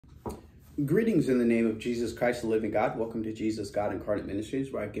Greetings in the name of Jesus Christ, the living God. Welcome to Jesus God Incarnate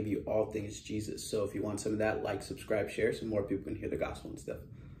Ministries, where I give you all things Jesus. So if you want some of that, like, subscribe, share, so more people can hear the gospel and stuff.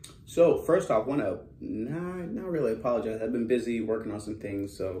 So first off, I want to not really apologize. I've been busy working on some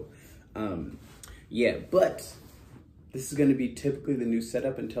things. So yeah, but this is going to be typically the new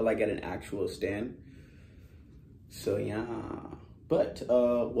setup until I get an actual stand. So yeah, but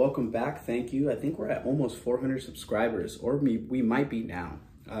welcome back. Thank you. I think we're at almost 400 subscribers, or we might be now.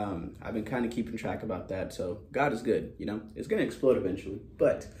 I've been kind of keeping track about that. So God is good, you know, it's going to explode eventually.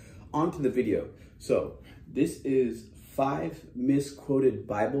 But on to the video. So this is 5 misquoted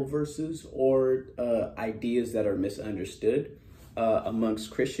Bible verses or ideas that are misunderstood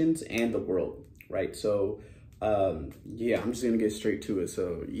amongst Christians and the world, right? So yeah, I'm just going to get straight to it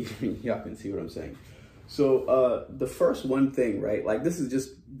so y'all can see what I'm saying. So the first one thing, right? Like, this is just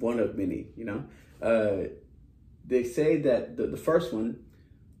one of many, you know. They say that the first one,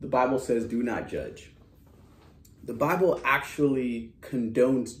 the Bible says, do not judge. The Bible actually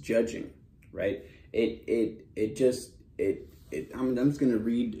condones judging, right? I'm just going to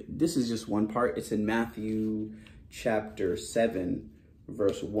read. This is just one part. It's in Matthew chapter 7,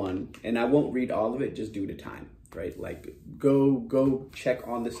 verse 1. And I won't read all of it just due to time, right? Like, go check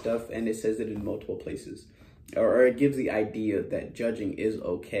on this stuff. And it says it in multiple places. Or it gives the idea that judging is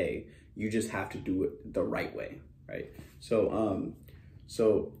okay. You just have to do it the right way, right?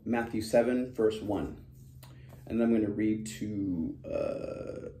 So Matthew 7, verse 1. And I'm going to read to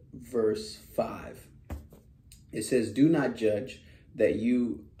verse 5. It says, do not judge that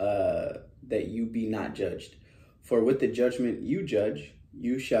you be not judged. For with the judgment you judge,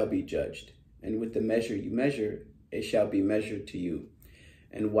 you shall be judged. And with the measure you measure, it shall be measured to you.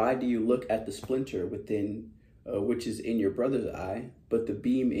 And why do you look at the splinter within, which is in your brother's eye, but the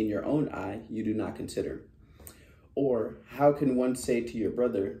beam in your own eye you do not consider? Or how can one say to your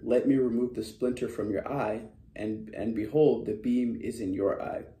brother, let me remove the splinter from your eye, and behold, the beam is in your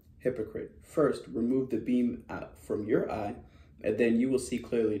eye? Hypocrite, first remove the beam out from your eye, and then you will see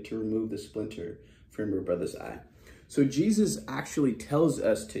clearly to remove the splinter from your brother's eye. So Jesus actually tells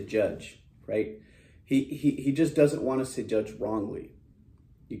us to judge, right? He just doesn't want us to judge wrongly,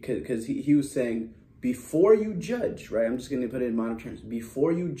 because he was saying, before you judge, right? I'm just going to put it in modern terms.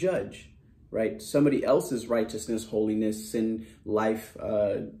 Before you judge, right, somebody else's righteousness, holiness, sin, life,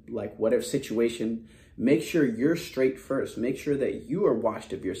 like whatever situation, make sure you're straight first. Make sure that you are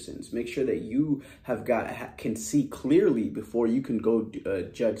washed of your sins. Make sure that you can see clearly before you can go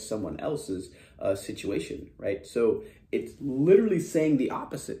judge someone else's situation, right? So it's literally saying the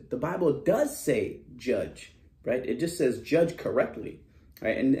opposite. The Bible does say judge, right? It just says judge correctly,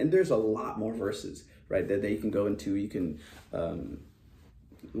 right? And there's a lot more verses, right, that you can go into. You can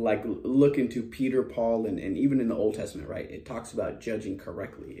like look into Peter, Paul, and even in the Old Testament, right? It talks about judging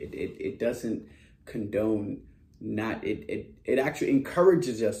correctly. It doesn't condone it actually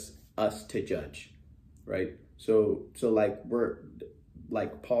encourages us to judge, right? So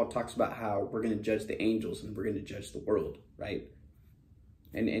like Paul talks about how we're going to judge the angels and we're going to judge the world, right?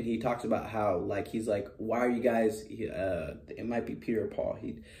 And he talks about how, like, he's like, why are you guys, it might be Peter or Paul.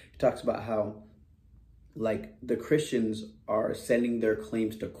 He talks about how, like, the Christians are sending their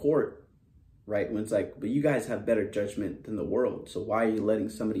claims to court, right? When it's like, but you guys have better judgment than the world. So why are you letting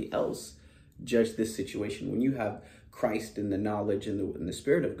somebody else judge this situation when you have Christ and the knowledge and the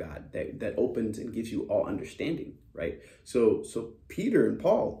Spirit of God that opens and gives you all understanding, right? So Peter and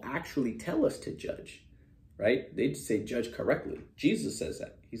Paul actually tell us to judge, right? They just say judge correctly. Jesus says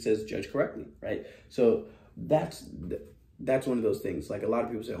that. He says judge correctly, right? So that's one of those things. Like, a lot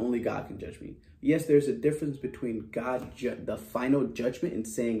of people say only God can judge me. Yes, there's a difference between God, the final judgment, and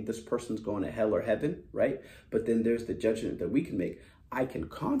saying this person's going to hell or heaven, right? But then there's the judgment that we can make. I can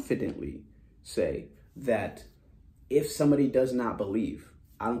confidently say that if somebody does not believe,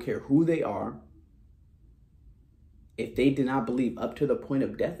 I don't care who they are, if they did not believe up to the point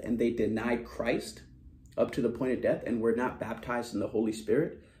of death and they denied Christ up to the point of death and were not baptized in the Holy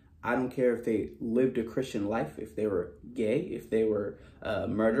Spirit, I don't care if they lived a Christian life, if they were gay, if they were a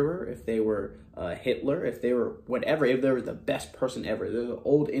murderer, if they were Hitler, if they were whatever, if they were the best person ever. There's an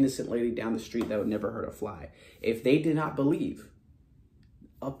old innocent lady down the street that would never hurt a fly. If they did not believe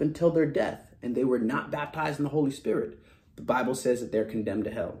up until their death and they were not baptized in the Holy Spirit, the Bible says that they're condemned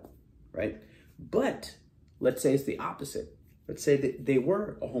to hell, right? But let's say it's the opposite. Let's say that they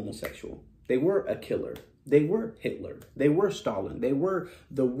were a homosexual. They were a killer. They were Hitler. They were Stalin. They were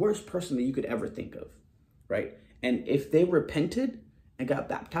the worst person that you could ever think of, right? And if they repented and got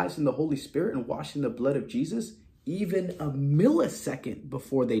baptized in the Holy Spirit and washed in the blood of Jesus, even a millisecond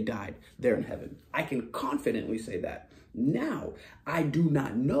before they died, they're in heaven. I can confidently say that. Now, I do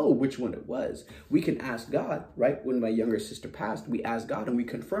not know which one it was. We can ask God, right? When my younger sister passed, we asked God and we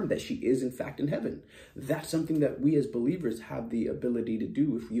confirmed that she is in fact in heaven. That's something that we as believers have the ability to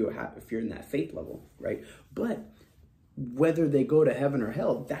do if you're in that faith level, right? But whether they go to heaven or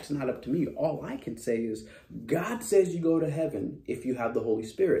hell, that's not up to me. All I can say is God says you go to heaven if you have the Holy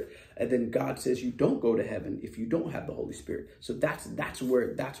Spirit. And then God says you don't go to heaven if you don't have the Holy Spirit. So that's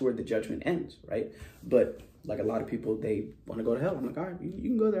where the judgment ends, right? But like a lot of people, they want to go to hell. I'm like, all right, you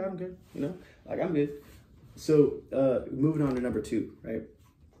can go there. I don't care. You know, like I'm good. So moving on to number 2, right?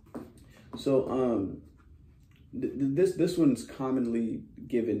 So this one's commonly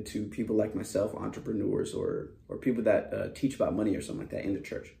given to people like myself, entrepreneurs or people that teach about money or something like that in the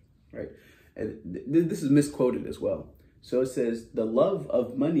church, right? And this is misquoted as well. So it says, the love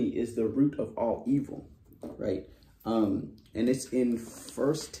of money is the root of all evil, right? And it's in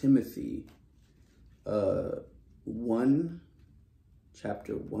 1 Timothy 1,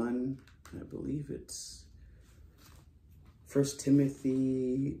 chapter 1, I believe it's 1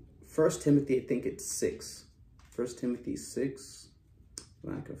 Timothy, I think it's 6. 1 Timothy 6, if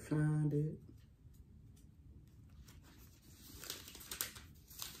I can find it.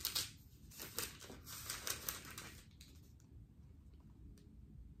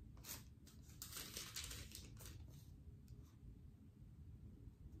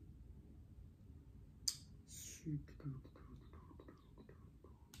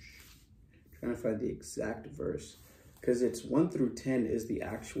 Trying to find the exact verse, because it's 1 through 10 is the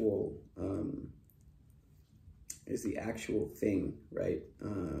actual thing, right?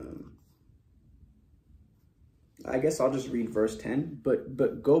 I guess I'll just read verse 10,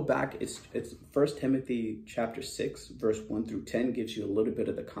 but go back. It's 1 Timothy chapter 6, verse 1 through 10 gives you a little bit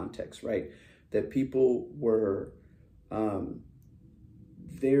of the context, right? That people were,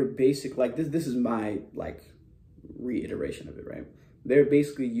 they're basic, like this is my like reiteration of it, right? They're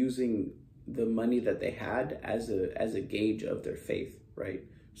basically using the money that they had as a gauge of their faith, right?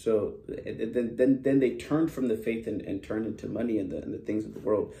 So then they turned from the faith and turned into money and the things of the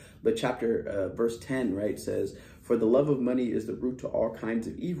world. But verse 10, right, says, for the love of money is the root to all kinds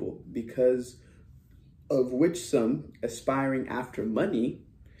of evil, because of which some, aspiring after money,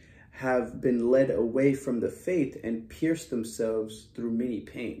 have been led away from the faith and pierced themselves through many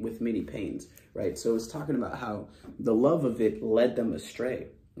pains, right? So it's talking about how the love of it led them astray,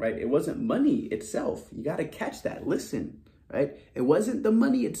 right? It wasn't money itself. You got to catch that. Listen, right? It wasn't the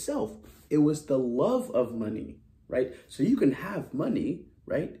money itself. It was the love of money, right? So you can have money,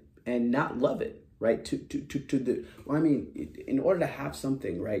 right, and not love it, right? In order to have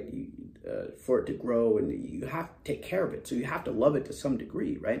something, right, for it to grow, and you have to take care of it. So you have to love it to some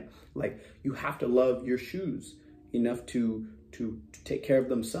degree, right? Like you have to love your shoes enough to take care of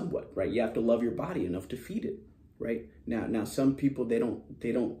them somewhat, right? You have to love your body enough to feed it, right? Now some people, they don't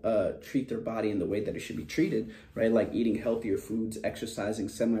treat their body in the way that it should be treated, right? Like eating healthier foods, exercising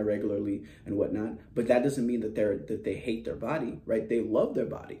semi-regularly and whatnot. But that doesn't mean that they hate their body, right? They love their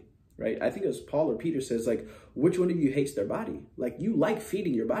body, right? I think it was Paul or Peter says, like, which one of you hates their body? Like, you like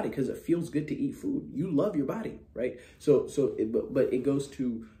feeding your body because it feels good to eat food. You love your body, right? But it goes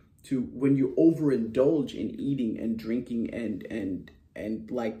to when you overindulge in eating and drinking and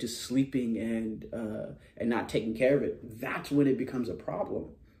like just sleeping and not taking care of it, that's when it becomes a problem,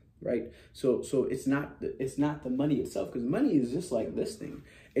 right? So it's not the money itself, because money is just like this thing.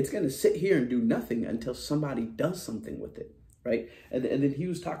 It's going to sit here and do nothing until somebody does something with it, right? And then he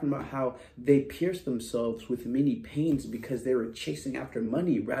was talking about how they pierced themselves with many pains because they were chasing after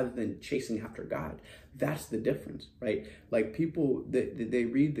money rather than chasing after God. That's the difference, right? Like people, they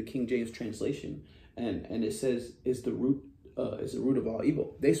read the King James translation and it says, is the root of all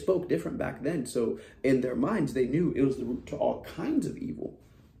evil. They spoke different back then. So in their minds, they knew it was the root to all kinds of evil,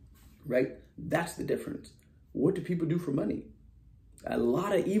 right? That's the difference. What do people do for money? A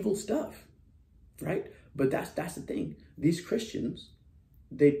lot of evil stuff, right? But that's the thing. These Christians,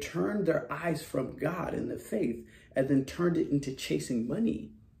 they turned their eyes from God and the faith and then turned it into chasing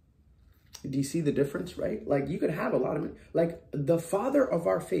money. Do you see the difference, right? Like you could have a lot of money. Like the father of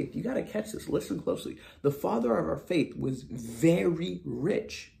our faith, you got to catch this, listen closely. The father of our faith was very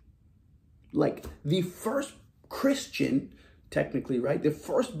rich. Like the first Christian, technically, right? The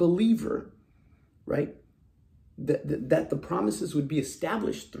first believer, right? That the promises would be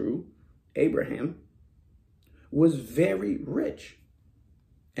established through, Abraham, was very rich.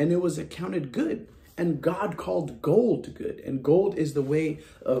 And it was accounted good. And God called gold good, and gold is the way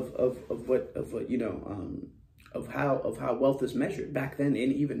of how wealth is measured back then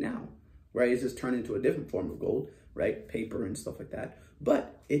and even now, right? It's just turned into a different form of gold, right? Paper and stuff like that.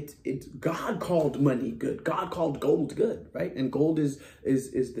 But it's God called money good. God called gold good, right? And gold is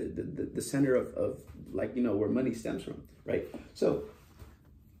the center of like, you know, where money stems from, right? So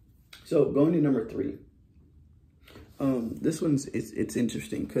going to number 3. This one's it's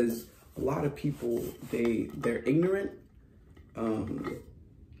interesting because a lot of people they're ignorant.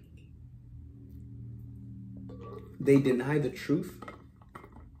 They deny the truth,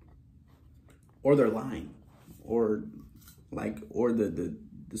 or they're lying, or the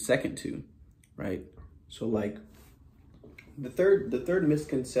second two, right? So like the third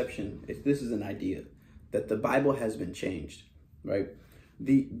misconception is this is an idea that the Bible has been changed, right?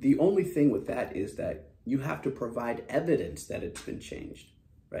 The only thing with that is that you have to provide evidence that it's been changed,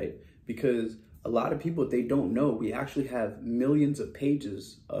 right? Because a lot of people, they don't know we actually have millions of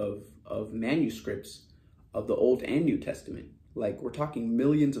pages of manuscripts of the Old and New Testament. Like, we're talking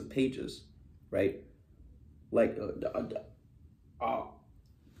millions of pages, right? Like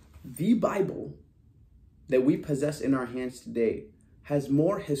the Bible that we possess in our hands today has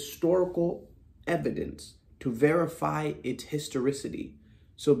more historical evidence to verify its historicity.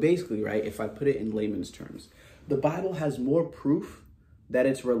 So basically, right, if I put it in layman's terms, the Bible has more proof that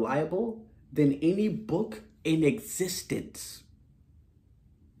it's reliable than any book in existence.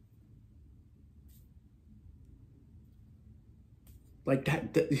 Like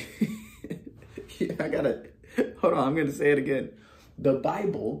that yeah, hold on, I'm gonna say it again. The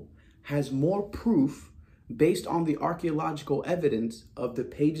Bible has more proof based on the archaeological evidence of the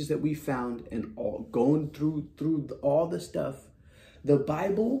pages that we found and all going through all the stuff. The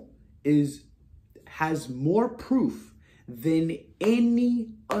Bible has more proof than any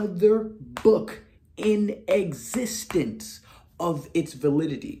other book in existence of its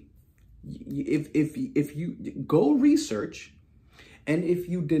validity. If you go research, and if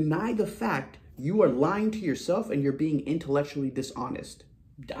you deny the fact, you are lying to yourself and you're being intellectually dishonest.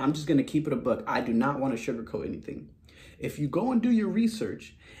 I'm just going to keep it a buck. I do not want to sugarcoat anything. If you go and do your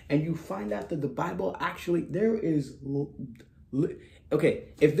research and you find out that the Bible actually, if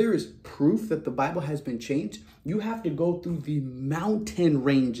there is proof that the Bible has been changed, you have to go through the mountain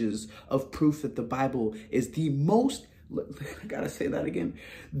ranges of proof that the Bible is the most, I gotta say that again,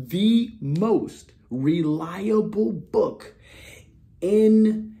 the most reliable book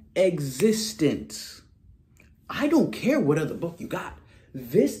in existence. I don't care what other book you got.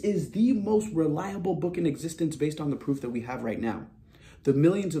 This is the most reliable book in existence based on the proof that we have right now. The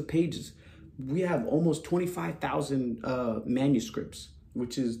millions of pages. We have almost 25,000 manuscripts,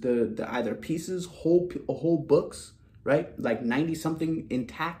 which is the either pieces, whole books, right? Like 90-something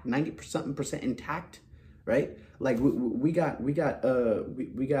intact, 90% intact, right? Like we got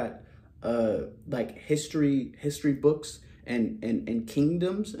like history books and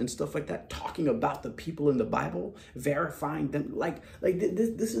kingdoms and stuff like that, talking about the people in the Bible, verifying them. Like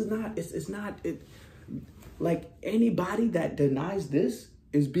this is not, it's not like anybody that denies this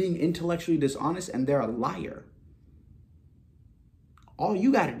is being intellectually dishonest and they're a liar. All you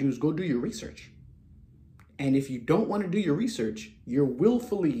got to do is go do your research. And if you don't want to do your research, you're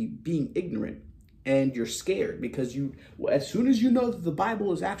willfully being ignorant and you're scared because as soon as you know that the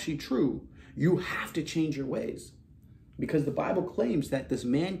Bible is actually true, you have to change your ways. Because the Bible claims that this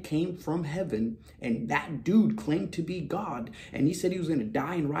man came from heaven and that dude claimed to be God. And he said he was going to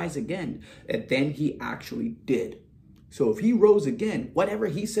die and rise again. And then he actually did. So if he rose again, whatever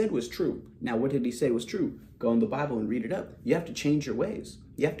he said was true. Now, what did he say was true? Go in the Bible and read it up. You have to change your ways.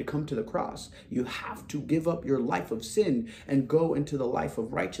 You have to come to the cross. You have to give up your life of sin and go into the life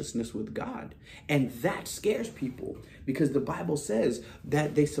of righteousness with God. And that scares people because the Bible says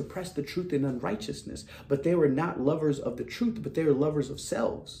that they suppressed the truth in unrighteousness, but they were not lovers of the truth, but they were lovers of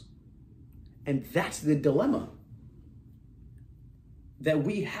selves. And that's the dilemma. That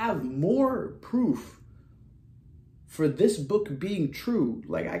we have more proof for this book being true,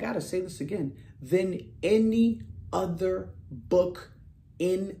 like I gotta say this again, than any other book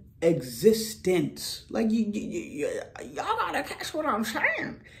in existence. Like y'all gotta catch what I'm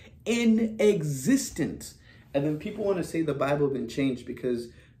saying. In existence. And then people want to say the Bible has been changed because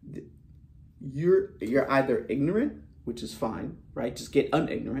you're either ignorant, which is fine, right? Just get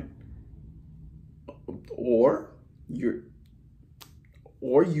unignorant, or you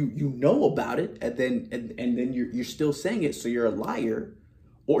know about it and then you're still saying it, so you're a liar,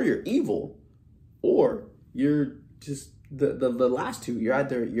 or you're evil, or you're just the last two. You're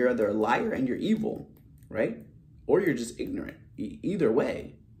either a liar and you're evil, right? Or you're just ignorant. Either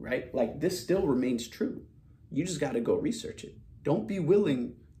way, right? Like, this still remains true. You just got to go research it. Don't be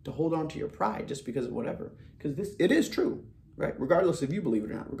willing to hold on to your pride just because of whatever, because it is true, right? Regardless if you believe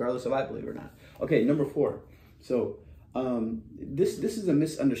it or not, regardless if I believe it or not. Okay, number 4. So this is a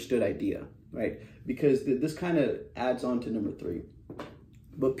misunderstood idea, right? Because this kind of adds on to number 3.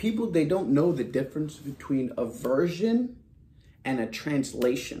 But people, they don't know the difference between a version and a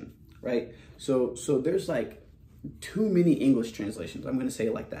translation, right? So there's like too many English translations. I'm going to say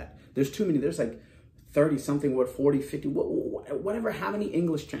it like that. There's too many. There's like 30 something, 40, 50, whatever, how many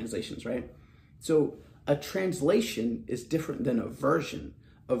English translations, right? So a translation is different than a version.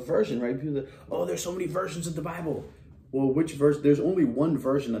 A version, right? People say, oh, there's so many versions of the Bible. Well, which verse? There's only one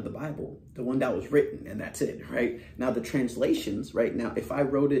version of the Bible, the one that was written, and that's it, right? Now the translations, right? Now, if I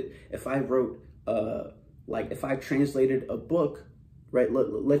translated a book, right?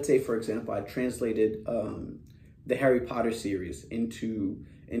 Let's say, for example, I translated the Harry Potter series into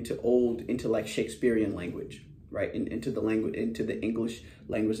like Shakespearean language, right? Into the English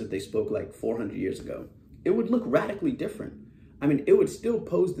language that they spoke like 400 years ago. It would look radically different. I mean, it would still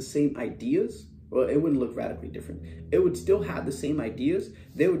pose the same ideas. Well, it wouldn't look radically different. It would still have the same ideas.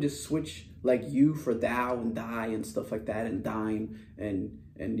 They would just switch like you for thou and thy and stuff like that, and thine and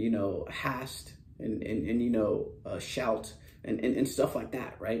hast and shout and stuff like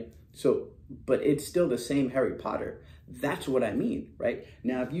that, right? So, but it's still the same Harry Potter. That's what I mean, right?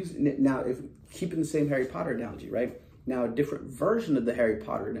 Now, if keeping the same Harry Potter analogy, right? Now, a different version of the Harry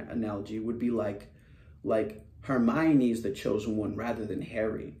Potter analogy would be like Hermione is the chosen one rather than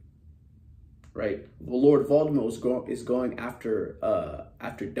Harry. Right, the Lord Voldemort is going after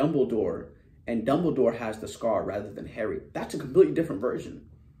Dumbledore, and Dumbledore has the scar rather than Harry. That's a completely different version,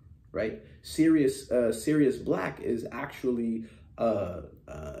 right? Sirius Black is actually not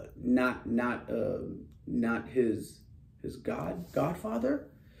his godfather,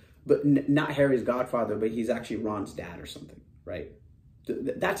 but not Harry's godfather, but he's actually Ron's dad or something, right?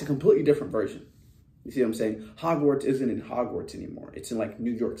 That's a completely different version. You see what I'm saying? Hogwarts isn't in Hogwarts anymore. It's in like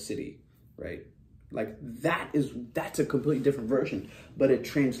New York City. Right? Like that's a completely different version. But a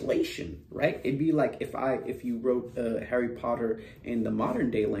translation, right? It'd be like if you wrote Harry Potter in the modern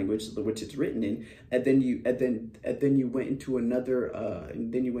day language, which it's written in, and then you went into another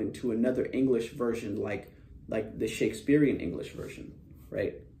English version, like the Shakespearean English version,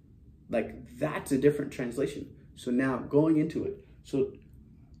 right? Like that's a different translation. So now going into it, so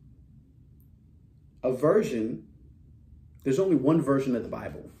a version, there's only one version of the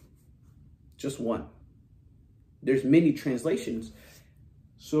Bible. Just one. There's many translations.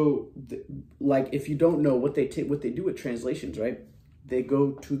 So, like, if you don't know what they do with translations, right? They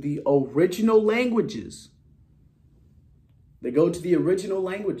go to the original languages. They go to the original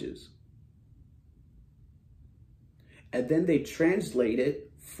languages. And then they translate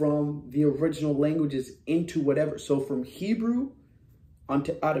it from the original languages into whatever. So from Hebrew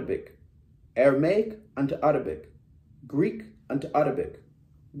onto Arabic, Aramaic onto Arabic, Greek onto Arabic.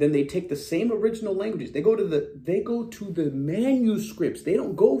 Then they take the same original languages. They go to the manuscripts. They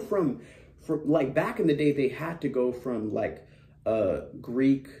don't go from like back in the day, they had to go from like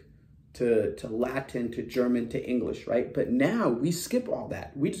Greek to Latin to German to English, right? But now we skip all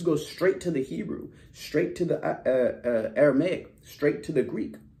that. We just go straight to the Hebrew, straight to the Aramaic, straight to the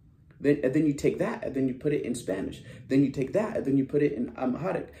Greek. And then you take that and then you put it in Spanish. Then you take that and then you put it in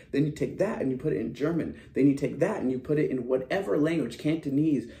Amharic. Then you take that and you put it in German. Then you take that and you put it in whatever language,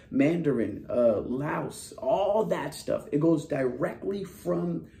 Cantonese, Mandarin, Laos, all that stuff. It goes directly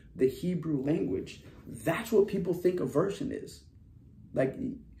from the Hebrew language. That's what people think a version is. Like,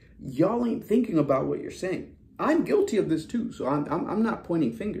 y'all ain't thinking about what you're saying. I'm guilty of this too, so I'm not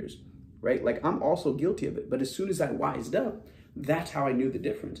pointing fingers, right? Like, I'm also guilty of it. But as soon as I wised up, that's how I knew the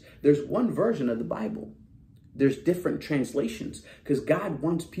difference. There's one version of the Bible. There's different translations because God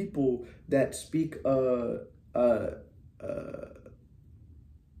wants people that speak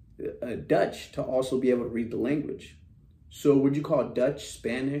Dutch to also be able to read the language. So would you call Dutch,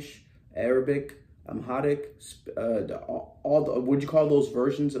 Spanish, Arabic, Amharic, would you call those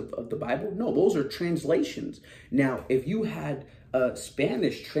versions of the Bible? No, those are translations. Now, if you had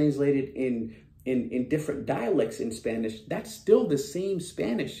Spanish translated in different dialects in Spanish, that's still the same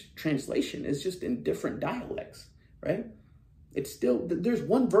Spanish translation. It's just in different dialects, right? It's still, there's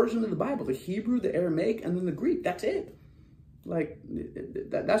one version of the Bible, the Hebrew, the Aramaic, and then the Greek. That's it. Like,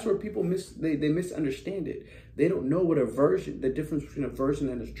 that's where people they misunderstand it. They don't know what the difference between a version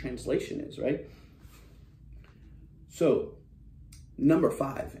and a translation is, right? So, number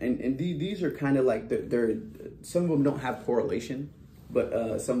 5, and these are kind of like, some of them don't have correlation,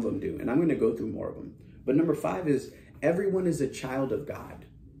 but some of them do. And I'm going to go through more of them. But number 5 is everyone is a child of God,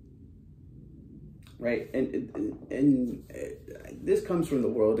 right? And this comes from the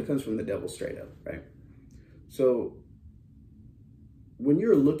world. It comes from the devil straight up, right? So when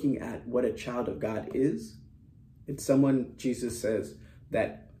you're looking at what a child of God is, It's someone, Jesus says,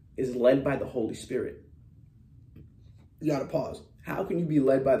 that is led by the Holy Spirit. You gotta pause. How can you be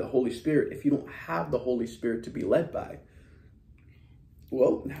led by the Holy Spirit if you don't have the Holy Spirit to be led by?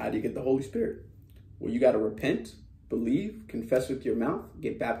 Well, how do you get the Holy Spirit? Well, you got to repent, believe, confess with your mouth,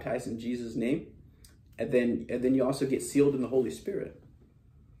 get baptized in Jesus' name, and then you also get sealed in the Holy Spirit.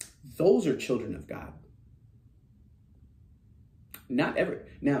 Those are children of God. Now,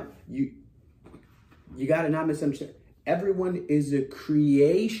 you got to not misunderstand. Everyone is a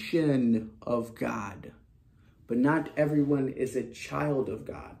creation of God, but not everyone is a child of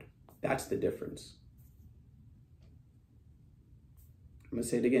God. That's the difference. I'm going to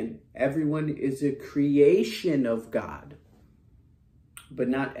say it again. Everyone is a creation of God, but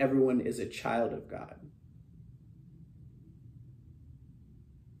not everyone is a child of God.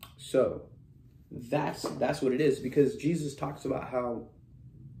 So that's what it is, because Jesus talks about how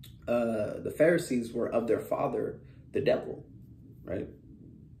the Pharisees were of their father, the devil, right?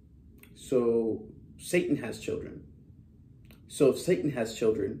 So Satan has children. So if Satan has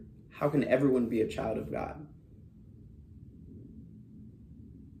children, how can everyone be a child of God?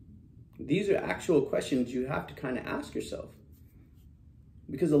 These are actual questions you have to kind of ask yourself.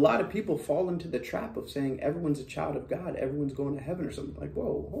 Because a lot of people fall into the trap of saying everyone's a child of God, everyone's going to heaven or something. Like,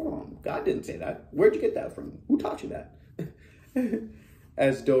 whoa, hold on. God didn't say that. Where'd you get that from? Who taught you that?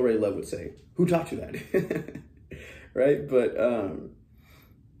 As Del Rey Love would say, who taught you that? Right?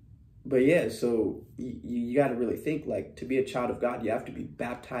 But yeah, so you got to really think, like, to be a child of God, you have to be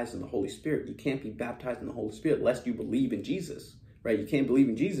baptized in the Holy Spirit. You can't be baptized in the Holy Spirit lest you believe in Jesus, right? You can't believe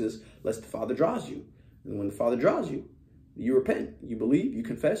in Jesus lest the Father draws you. And when the Father draws you, you repent, you believe, you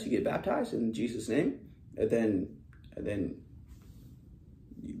confess, you get baptized in Jesus' name, and then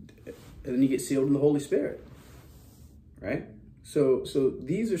you get sealed in the Holy Spirit, right? So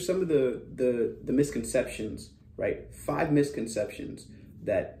these are some of the misconceptions, right? 5 misconceptions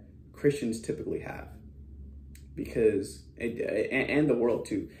that Christians typically have, because and the world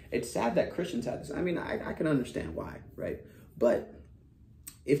too. It's sad that Christians have this. I mean, I can understand why, right? But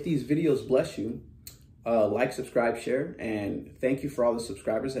if these videos bless you, like, subscribe, share, and thank you for all the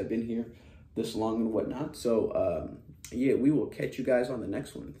subscribers that have been here this long and whatnot. So yeah, we will catch you guys on the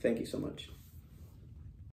next one. Thank you so much.